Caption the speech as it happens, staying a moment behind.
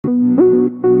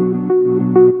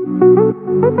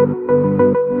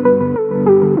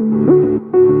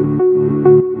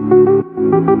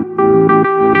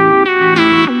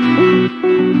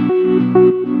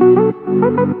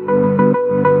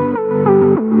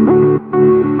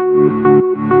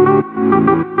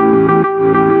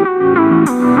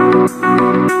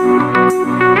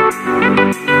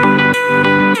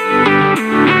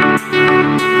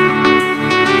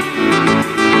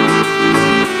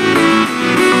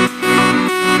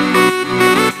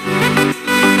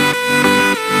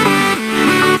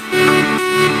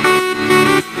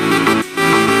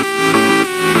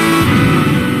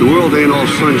all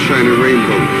sunshine and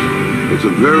rainbows. It's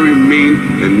a very mean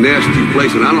and nasty place,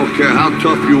 and I don't care how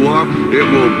tough you are, it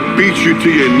will beat you to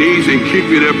your knees and keep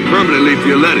you there permanently if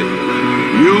you let it.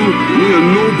 You, me, or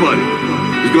nobody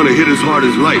is gonna hit as hard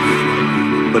as life.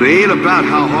 But it ain't about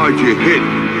how hard you hit.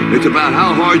 It's about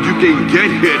how hard you can get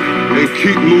hit and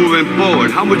keep moving forward.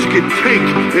 How much you can take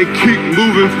and keep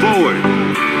moving forward.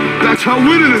 That's how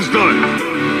winning is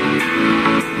done.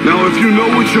 Now, if you know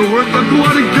what you're worth, then go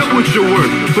out and get what you're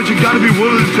worth. But you gotta be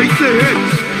willing to take the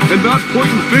hits and not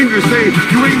pointing fingers saying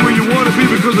you ain't where you want to be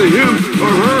because of him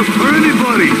or her or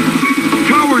anybody.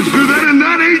 Cowards do that, and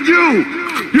that ain't you.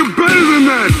 You're better than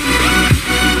that.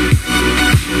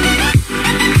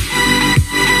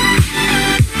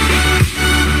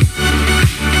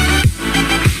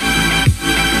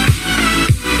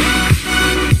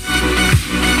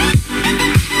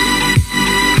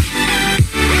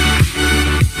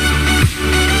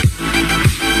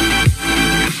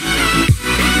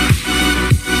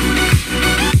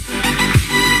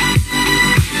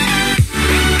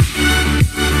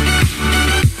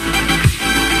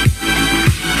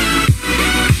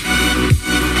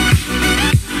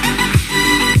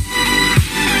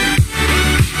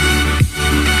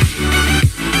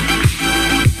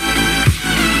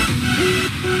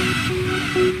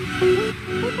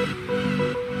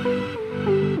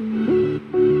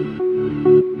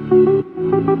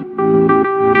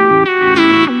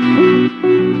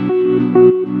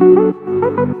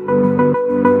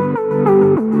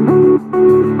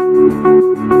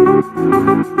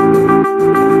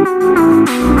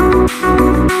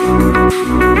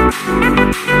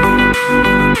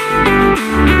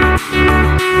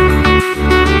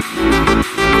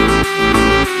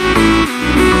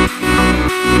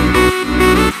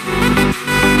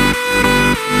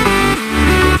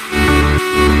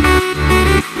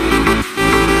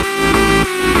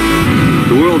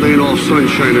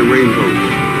 Sunshine and rainbows.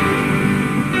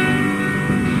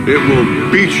 It will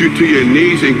beat you to your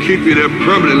knees and keep you there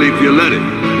permanently if you let it.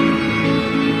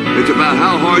 It's about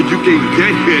how hard you can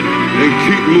get hit and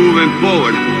keep moving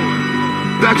forward.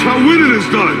 That's how winning is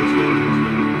done.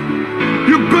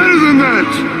 You're better than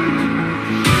that.